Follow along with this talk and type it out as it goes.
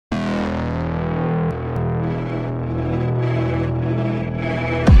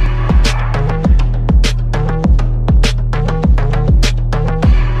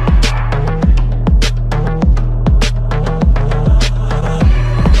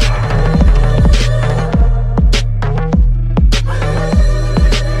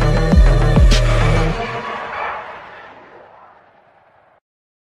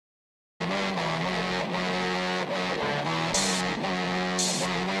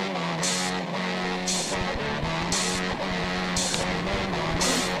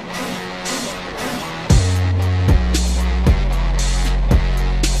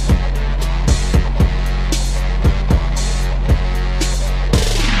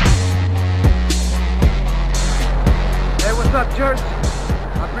up, church?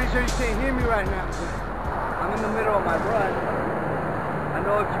 I'm pretty sure you can't hear me right now. I'm in the middle of my run. I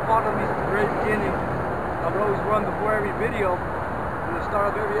know if you followed me from the very beginning, I would always run before every video and the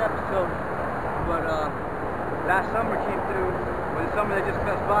start of every episode. But last summer came through, or the summer that just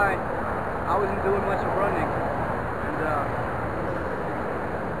passed by, I wasn't doing much of running. And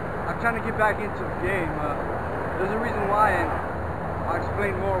I'm trying to get back into the game. There's a reason why, and I'll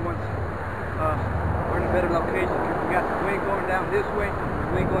explain more once we're in a better location, because we got the wind going down this way,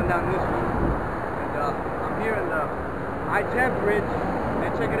 the wind going down this way. And I'm here in the I-10 bridge,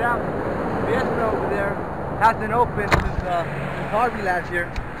 and check it out. Fiesta over there hasn't opened since Harvey last year.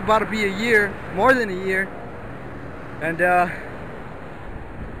 It's about to be a year, more than a year. And they're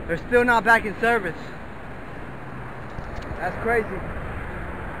still not back in service. That's crazy.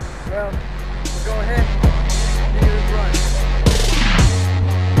 Well, we'll go ahead and do this run.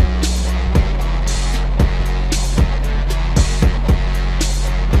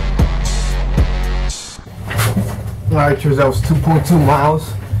 Alright, that was 2.2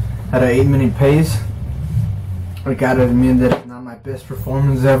 miles at an 8-minute pace. I gotta admit that it's not my best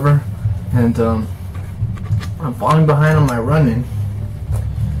performance ever, and I'm falling behind on my running.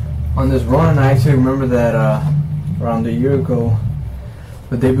 On this run, I actually remember that around a year ago,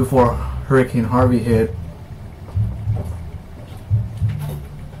 the day before Hurricane Harvey hit,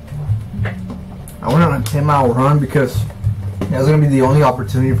 I went on a 10-mile run because that was going to be the only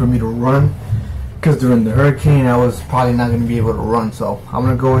opportunity for me to run, because during the hurricane I was probably not going to be able to run. So I'm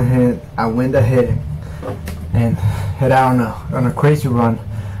going to go ahead, I went ahead and head out on a crazy run.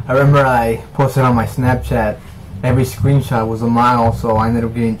 I remember I posted on my Snapchat, every screenshot was a mile, so I ended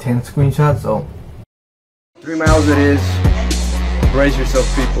up getting 10 screenshots. So 3 miles it is. Brace yourself,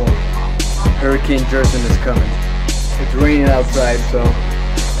 people. Hurricane Jerson is coming. It's raining outside, so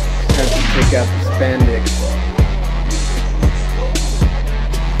it's time to take out the spandex.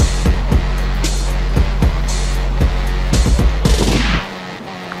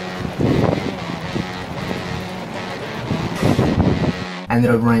 I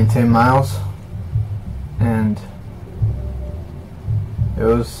ended up running 10 miles, and it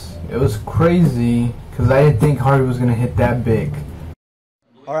was crazy because I didn't think Harvey was gonna hit that big.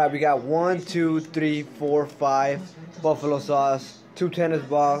 Alright, we got 1, 2, 3, 4, 5 buffalo sauce, 2 tennis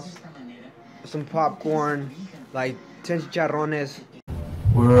balls, some popcorn, like 10 chicharrones.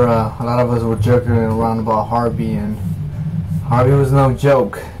 A lot of us were joking around about Harvey, and Harvey was no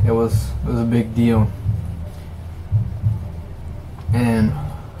joke. It was a big deal. And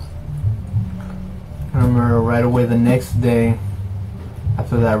I remember right away the next day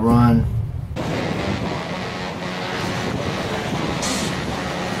after that run,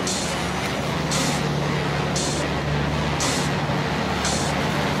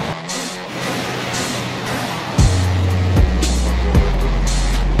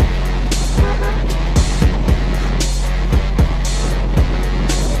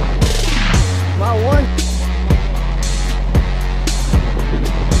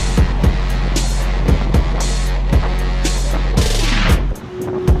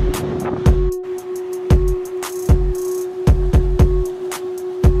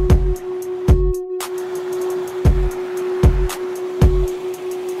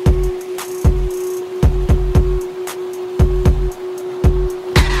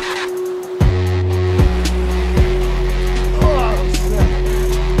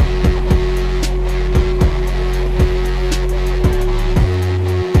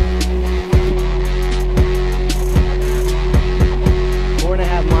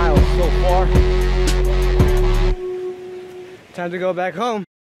 time to go back home.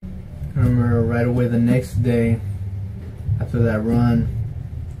 I remember right away the next day after that run,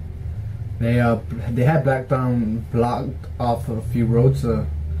 they had blocked off a few roads where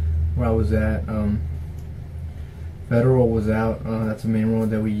I was at. Federal was out. That's the main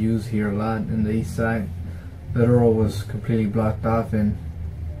road that we use here a lot in the east side. Federal was completely blocked off, and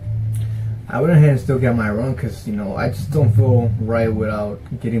I went ahead and still got my run because, you know, I just don't feel right without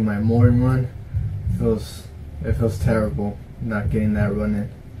getting my morning run. It feels terrible not getting that run in.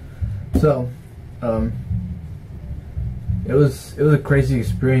 So it was a crazy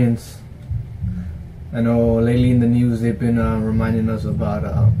experience. I know lately in the news they've been reminding us about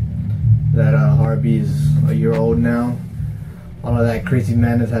that Harvey is a year old now. All of that crazy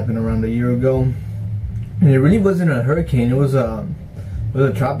madness happened around a year ago, and it really wasn't a hurricane. It was a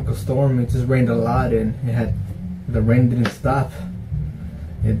tropical storm. It just rained a lot, and the rain didn't stop.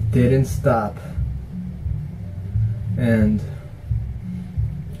 It didn't stop. And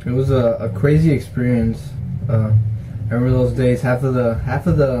it was a crazy experience. I remember those days. Half of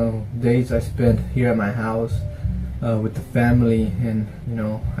the days I spent here at my house, with the family, and you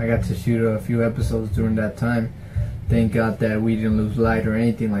know, I got to shoot a few episodes during that time. Thank God that we didn't lose light or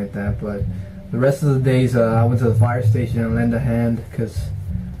anything like that. But the rest of the days, I went to the fire station and lent a hand, because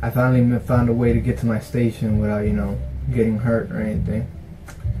I finally found a way to get to my station without, you know, getting hurt or anything.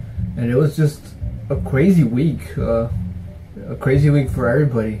 And it was just a crazy week, for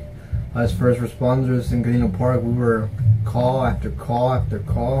everybody. As first responders in Galena Park, we were call after call after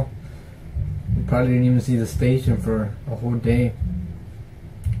call. We probably didn't even see the station for a whole day.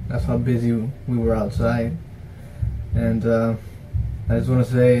 That's how busy we were outside. And I just want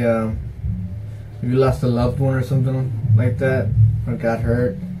to say, if you lost a loved one or something like that, or got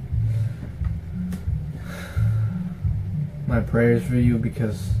hurt, my prayers for you,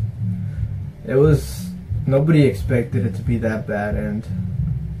 because it was, nobody expected it to be that bad. And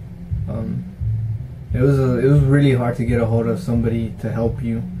it was really hard to get a hold of somebody to help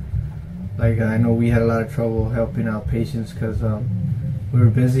you. Like, I know we had a lot of trouble helping out patients, because we were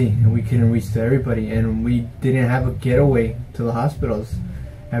busy and we couldn't reach to everybody, and we didn't have a getaway to the hospitals.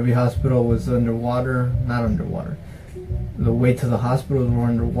 Every hospital was underwater, not underwater. The way to the hospitals were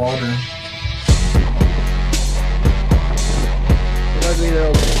underwater. Luckily they're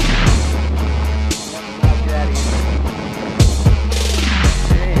open.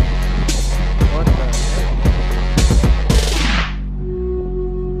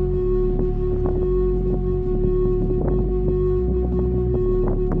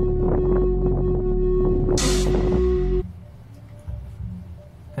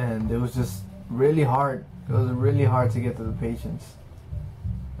 And it was just really hard. It was really hard to get to the patients.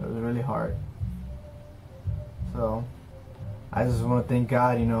 It was really hard. So I just want to thank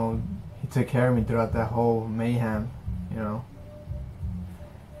God, you know, He took care of me throughout that whole mayhem, you know.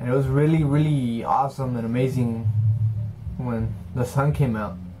 And it was really, really awesome and amazing when the sun came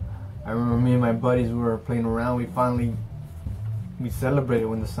out. I remember me and my buddies were playing around. We celebrated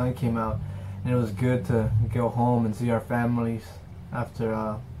when the sun came out, and it was good to go home and see our families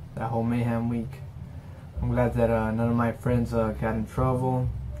after that whole mayhem week. I'm glad that none of my friends got in trouble,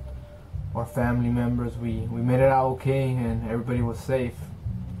 or family members. We made it out okay, and everybody was safe.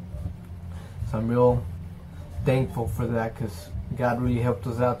 So I'm real thankful for that, because God really helped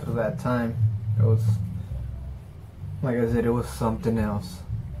us out through that time. It was, like I said, it was something else.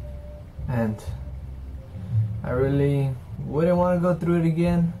 And I really wouldn't want to go through it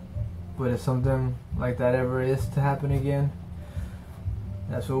again, but if something like that ever is to happen again,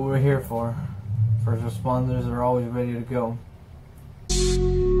 that's what we're here for. First responders are always ready to go.